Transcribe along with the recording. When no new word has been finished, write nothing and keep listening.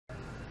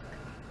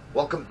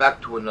Welcome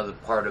back to another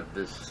part of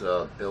this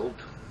build.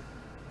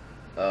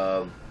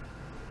 Um,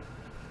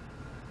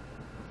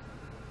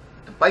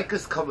 the bike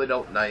is coming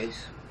out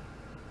nice.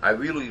 I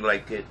really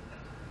like it.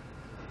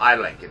 I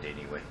like it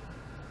anyway.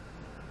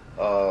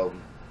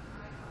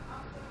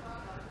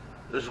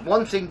 There's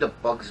one thing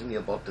that bugs me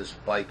about this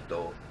bike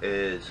though,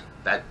 is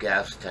that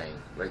gas tank.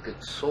 Like,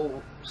 it's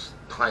so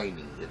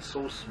tiny. It's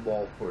so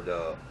small for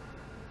the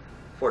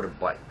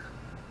bike.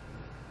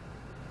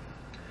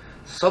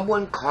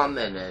 Someone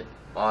commented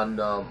on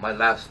my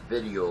last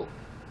video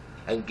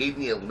and gave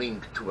me a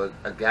link to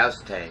a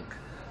gas tank.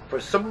 For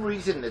some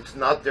reason it's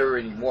not there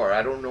anymore.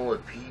 I don't know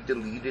if he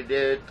deleted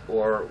it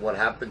or what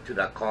happened to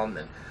that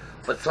comment,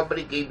 but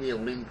somebody gave me a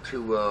link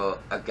to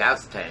a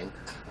gas tank,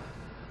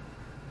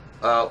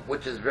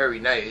 which is very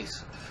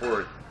nice,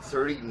 for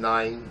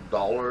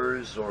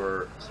 $39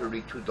 or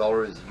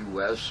 $32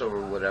 US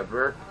or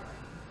whatever,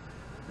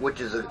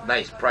 which is a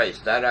nice price.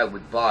 That I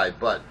would buy,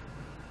 but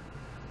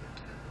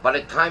by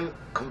the time it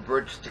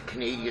converts to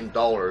Canadian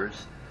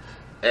dollars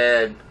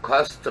and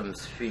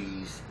customs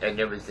fees and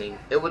everything,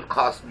 it would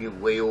cost me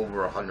way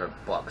over $100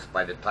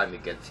 by the time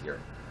it gets here.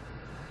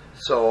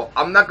 So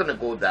I'm not gonna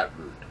go that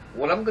route.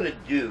 What I'm gonna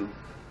do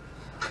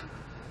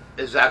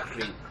is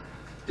actually,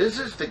 this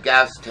is the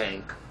gas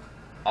tank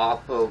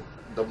off of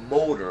the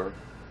motor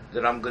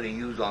that I'm gonna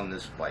use on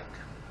this bike.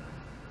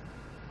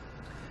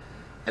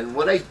 And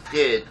what I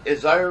did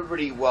is I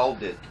already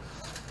welded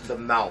the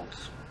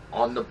mounts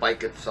on the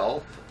bike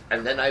itself,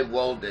 and then I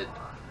welded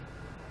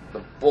the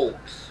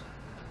bolts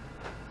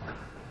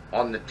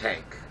on the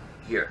tank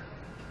here,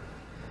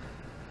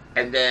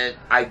 and then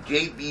I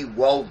JB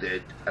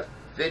welded a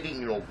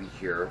fitting over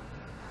here,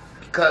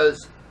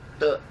 because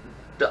the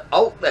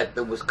outlet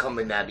that was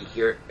coming out of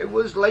here, it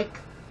was like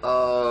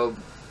about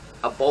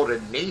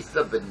 1/8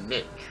 of an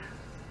inch,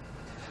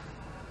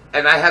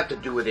 and I had to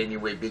do it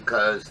anyway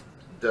because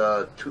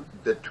the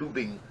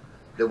tubing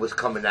that was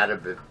coming out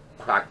of it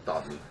cracked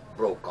on me,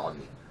 broke on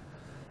me.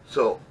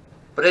 So,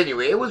 but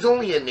anyway, it was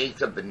only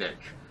 1/8 of an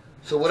inch.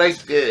 So what I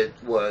did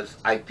was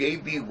I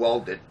JB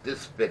welded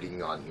this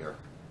fitting on here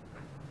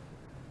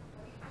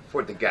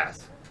for the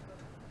gas.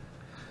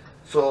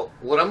 So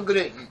what I'm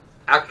gonna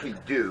actually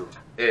do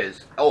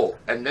is,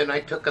 and then I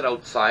took it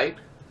outside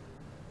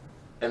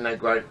and I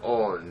grind.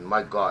 Oh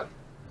my God,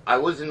 I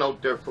wasn't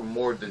out there for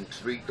more than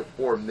 3 to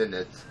 4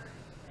 minutes,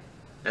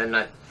 and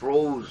I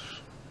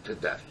froze to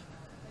death.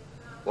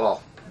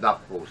 Well,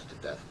 not froze to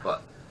death,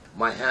 but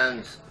my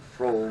hands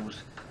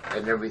froze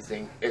and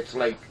everything. It's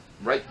like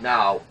right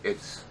now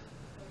it's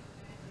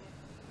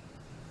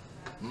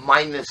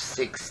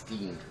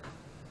 -16.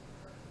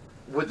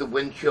 With the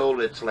wind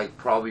chill, it's like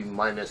probably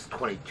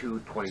 -22,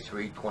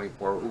 23,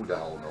 24, who the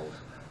hell knows.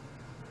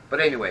 But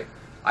anyway,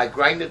 I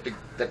grinded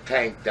the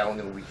tank down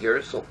over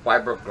here so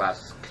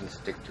fiberglass can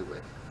stick to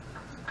it.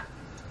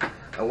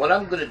 And what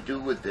I'm gonna do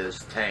with this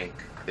tank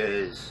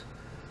is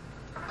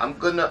I'm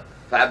gonna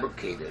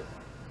fabricate it,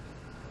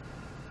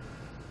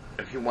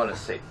 if you want to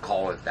say,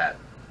 call it that.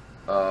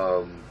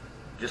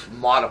 Just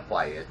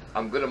modify it.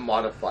 I'm gonna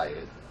modify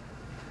it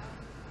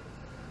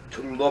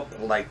to look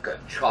like a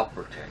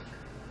chopper tank.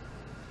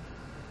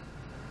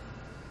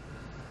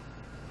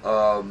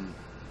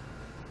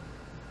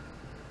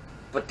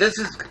 But this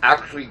is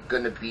actually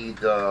gonna be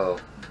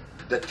the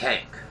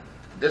tank.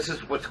 This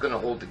is what's gonna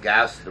hold the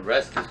gas. The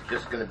rest is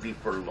just gonna be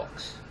for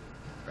looks,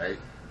 right?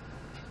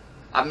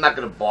 I'm not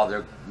gonna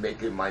bother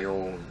making my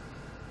own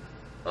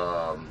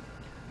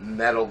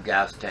metal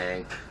gas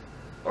tank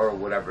or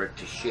whatever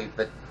to shape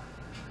it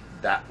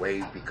that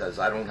way, because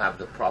I don't have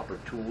the proper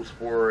tools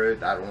for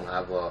it. I don't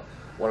have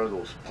one of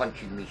those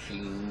punching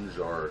machines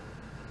or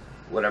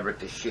whatever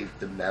to shape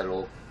the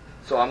metal.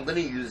 So I'm going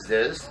to use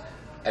this,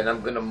 and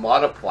I'm going to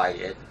modify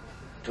it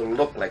to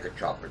look like a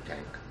chopper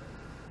tank,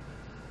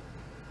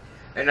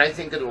 and I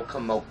think it'll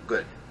come out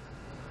good.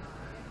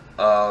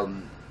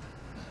 And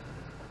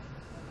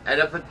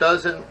if it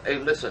doesn't, hey,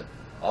 listen,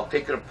 I'll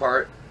take it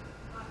apart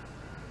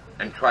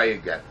and try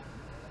again.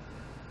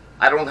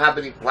 I don't have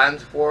any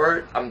plans for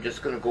it. I'm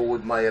just going to go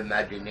with my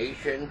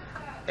imagination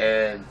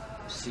and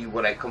see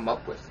what I come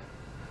up with.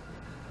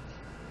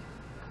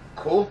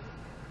 Cool?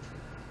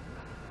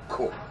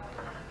 Cool.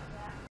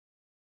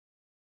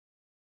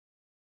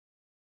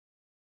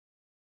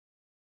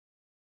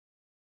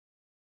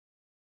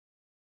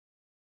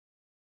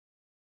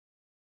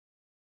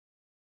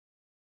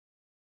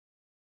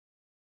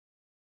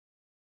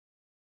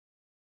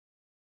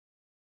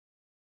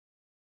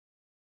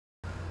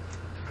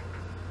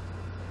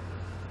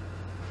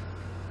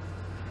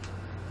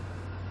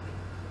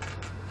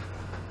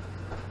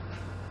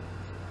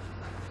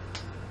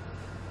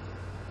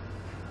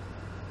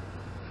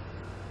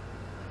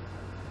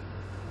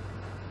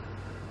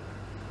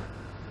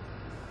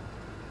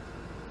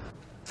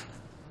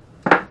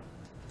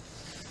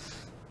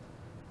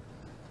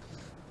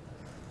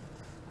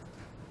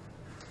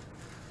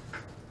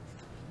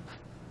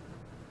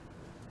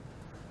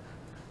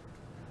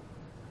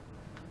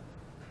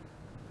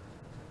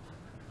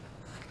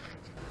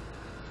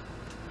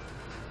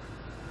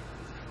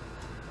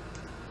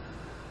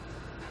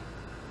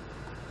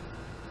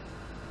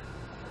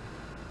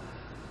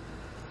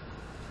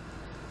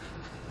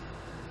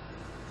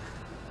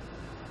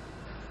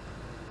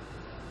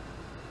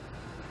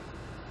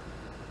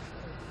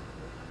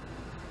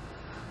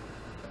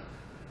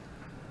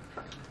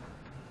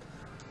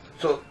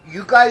 So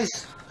you guys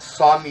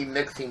saw me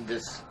mixing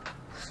this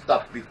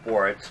stuff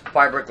before. It's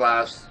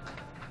fiberglass,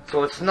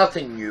 so it's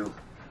nothing new.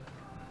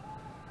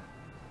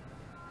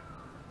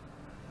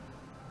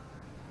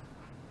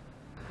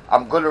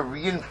 I'm going to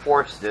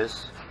reinforce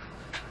this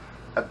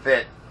a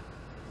bit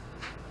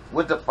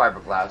with the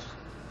fiberglass.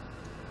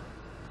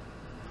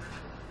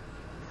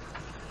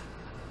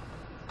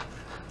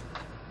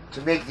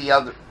 To make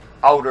the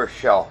outer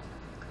shell.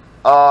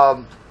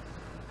 A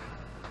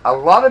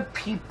lot of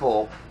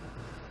people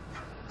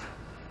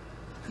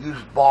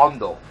use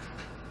Bondo,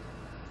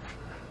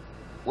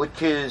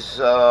 which is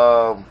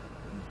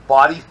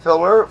body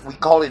filler. We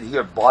call it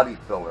here body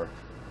filler.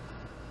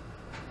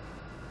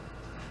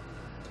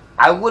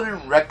 I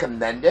wouldn't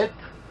recommend it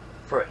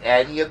for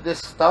any of this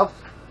stuff,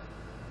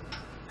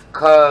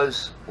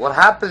 because what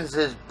happens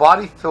is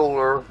body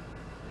filler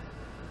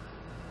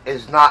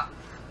is not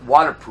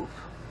waterproof.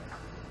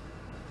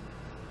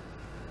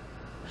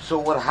 So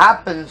what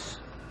happens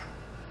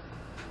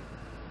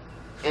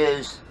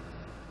is,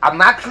 I'm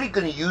actually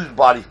going to use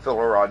body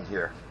filler on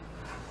here.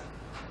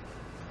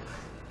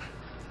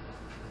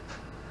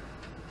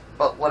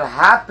 But what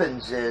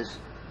happens is,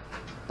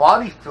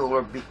 body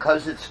filler,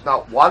 because it's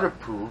not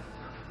waterproof,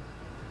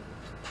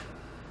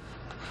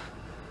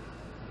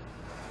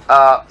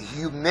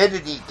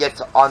 humidity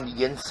gets on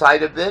the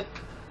inside of it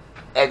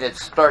and it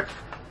starts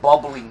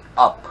bubbling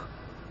up.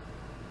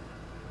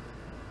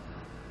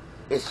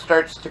 It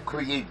starts to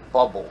create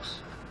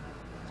bubbles.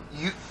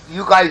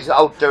 You guys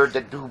out there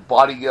that do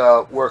body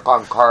work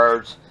on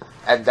cars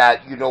and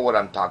that, you know what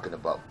I'm talking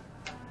about.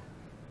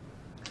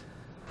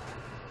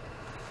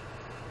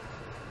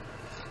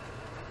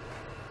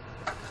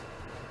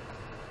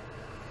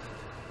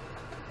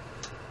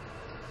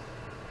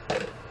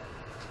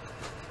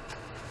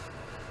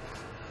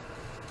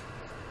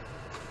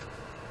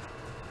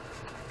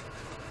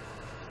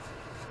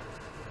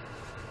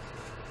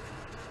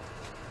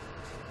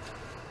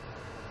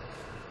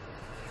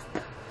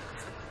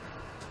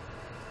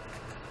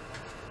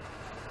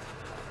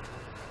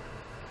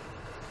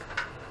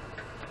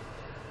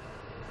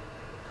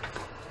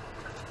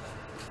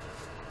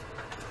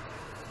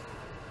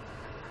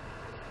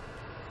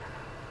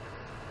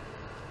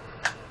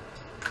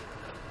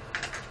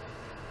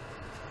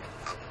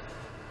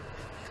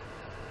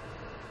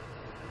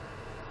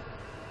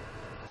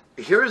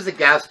 Here is the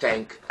gas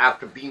tank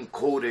after being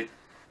coated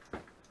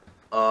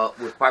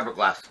with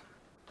fiberglass.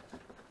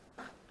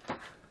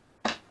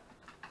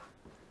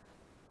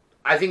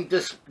 I think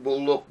this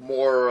will look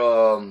more,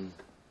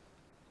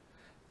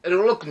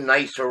 it'll look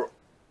nicer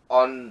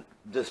on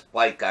this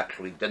bike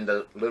actually than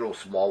the little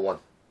small one.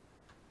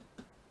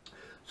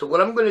 So what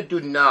I'm going to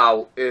do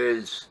now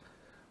is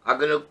I'm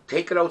going to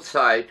take it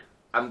outside.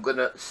 I'm going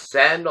to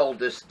sand all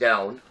this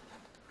down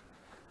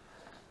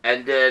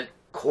and then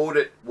coat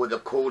it with a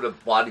coat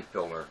of body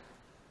filler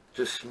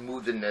to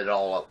smoothen it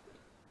all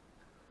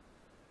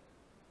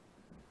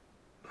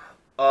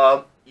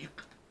out.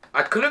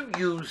 I could have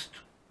used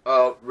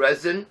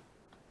resin,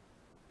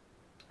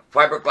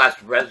 fiberglass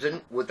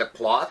resin with a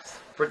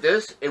cloth for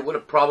this. It would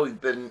have probably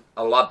been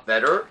a lot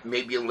better,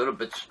 maybe a little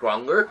bit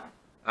stronger,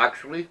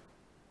 actually,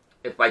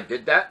 if I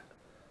did that.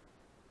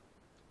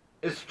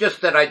 It's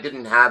just that I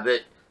didn't have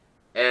it,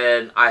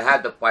 and I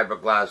had the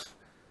fiberglass,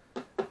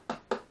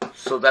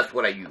 so that's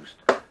what I used.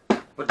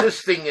 But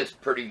this thing is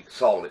pretty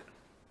solid.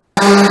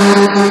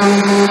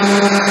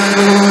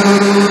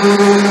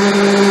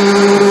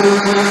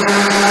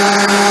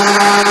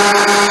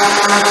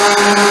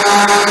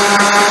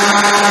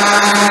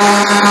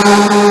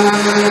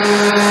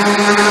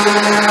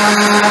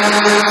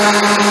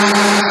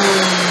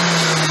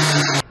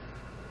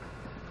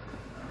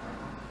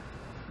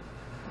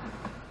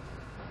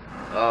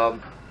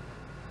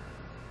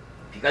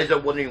 If you guys are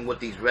wondering what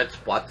these red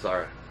spots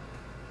are,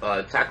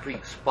 it's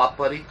actually spot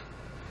putty.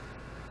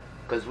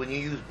 Because when you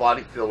use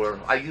body filler,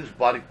 I use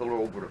body filler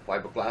over the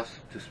fiberglass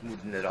to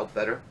smoothen it out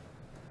better.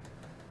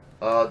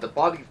 The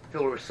body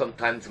filler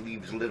sometimes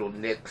leaves little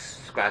nicks,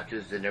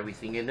 scratches, and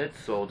everything in it.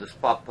 So the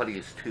spot putty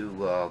is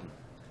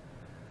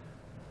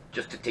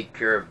just to take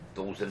care of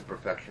those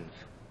imperfections.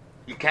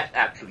 You can't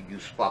actually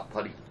use spot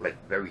putty like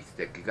very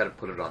thick. You got to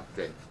put it on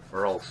thin,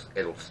 or else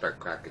it'll start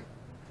cracking.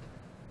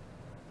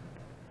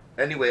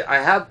 Anyway, I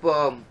have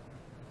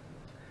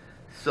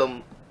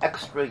some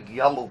extra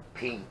yellow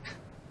paint,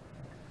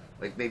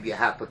 like maybe a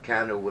half a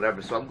can or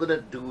whatever. So I'm going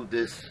to do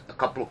this, a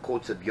couple of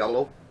coats of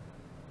yellow,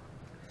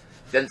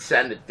 then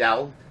sand it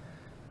down,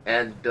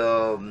 and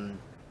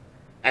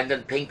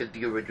then paint it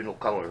the original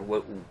color,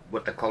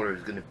 what the color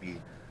is going to be.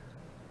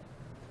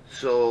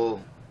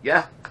 So,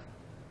 yeah.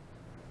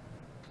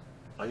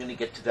 I'm going to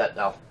get to that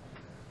now.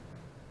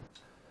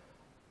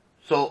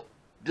 So,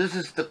 this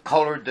is the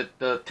color that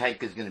the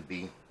tank is going to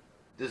be.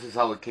 This is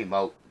how it came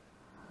out.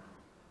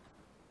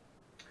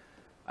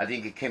 I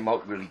think it came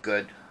out really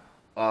good.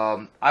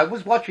 I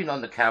was watching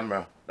on the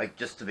camera, like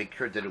just to make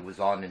sure that it was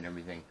on and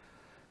everything.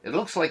 It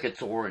looks like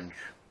it's orange,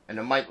 and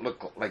it might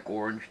look like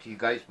orange to you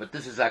guys, but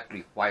this is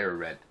actually fire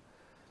red.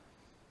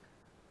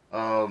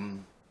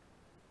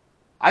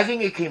 I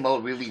think it came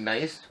out really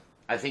nice.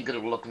 I think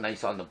it'll look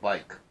nice on the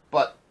bike.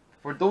 But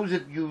for those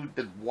of you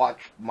that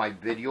watched my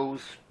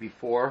videos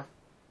before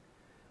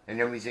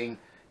and everything,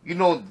 you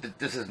know that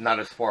this is not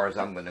as far as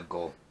I'm going to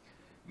go.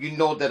 You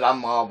know that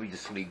I'm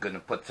obviously going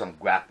to put some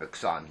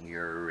graphics on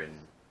here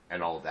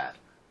and all that.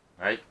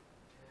 Right?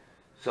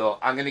 So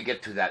I'm going to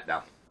get to that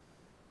now.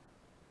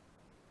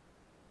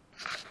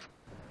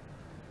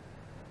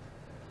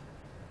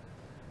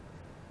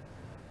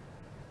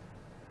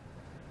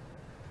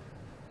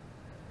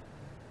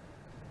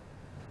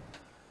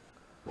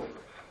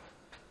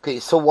 Okay,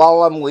 so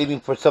while I'm waiting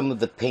for some of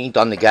the paint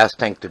on the gas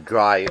tank to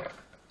dry,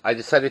 I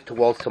decided to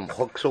weld some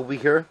hooks over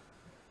here.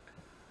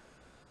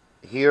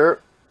 Here,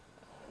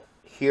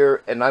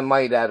 and I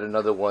might add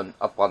another one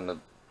up on the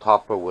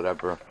top or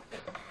whatever.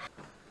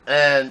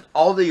 And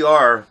all they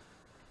are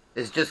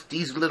is just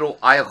these little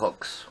eye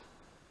hooks.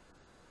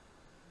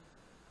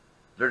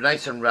 They're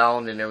nice and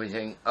round and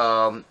everything.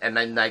 And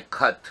then I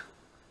cut,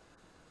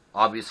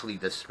 obviously,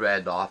 the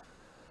thread off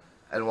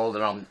and weld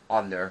it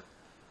on there.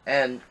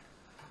 And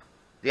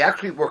they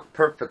actually work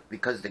perfect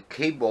because the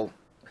cable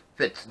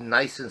fits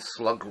nice and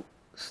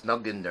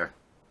snug in there.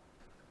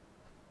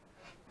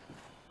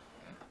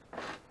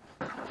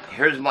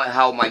 Here's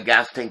how my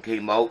gas tank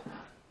came out.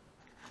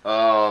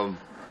 I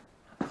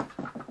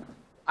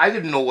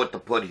didn't know what to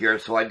put here,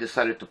 so I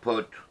decided to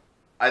put...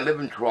 I live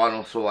in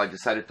Toronto, so I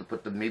decided to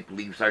put the Maple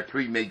Leafs, our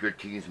three major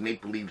teams,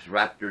 Maple Leafs,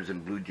 Raptors,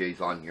 and Blue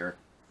Jays on here.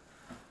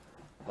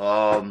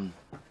 And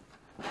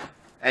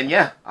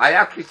yeah, I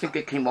actually think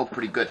it came out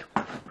pretty good.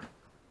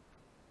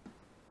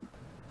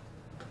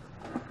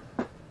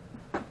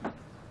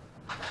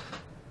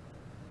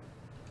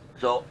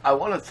 So, I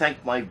want to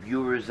thank my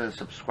viewers and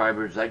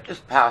subscribers. I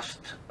just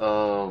passed,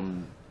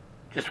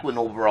 just went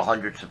over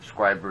 100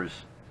 subscribers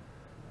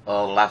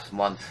last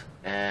month.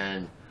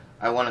 And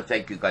I want to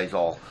thank you guys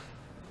all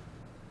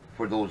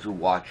for those who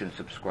watch and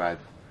subscribe.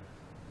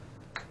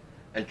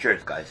 And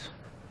cheers, guys.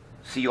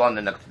 See you on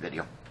the next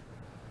video.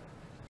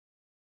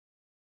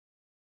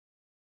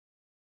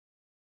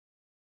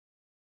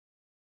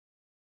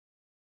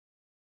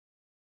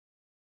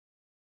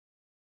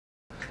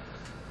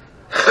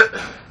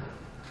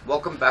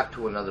 Welcome back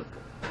to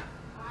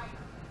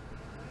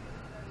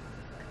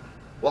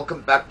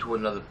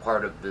another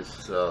part of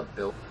this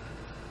build.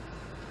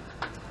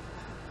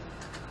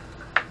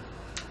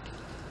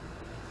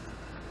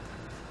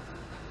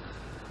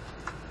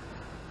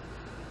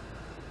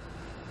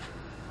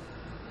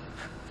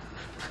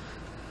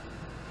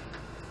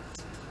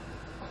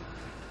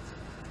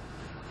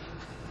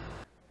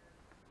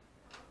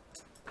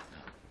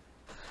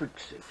 Fruit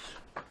sticks.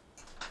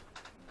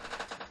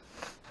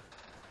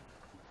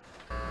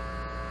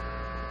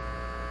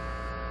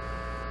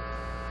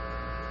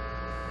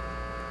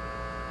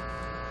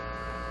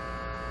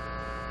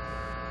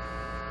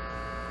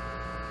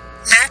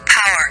 Low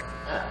power.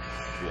 Ah,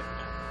 shit.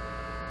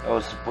 That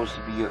was supposed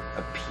to be a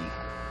P.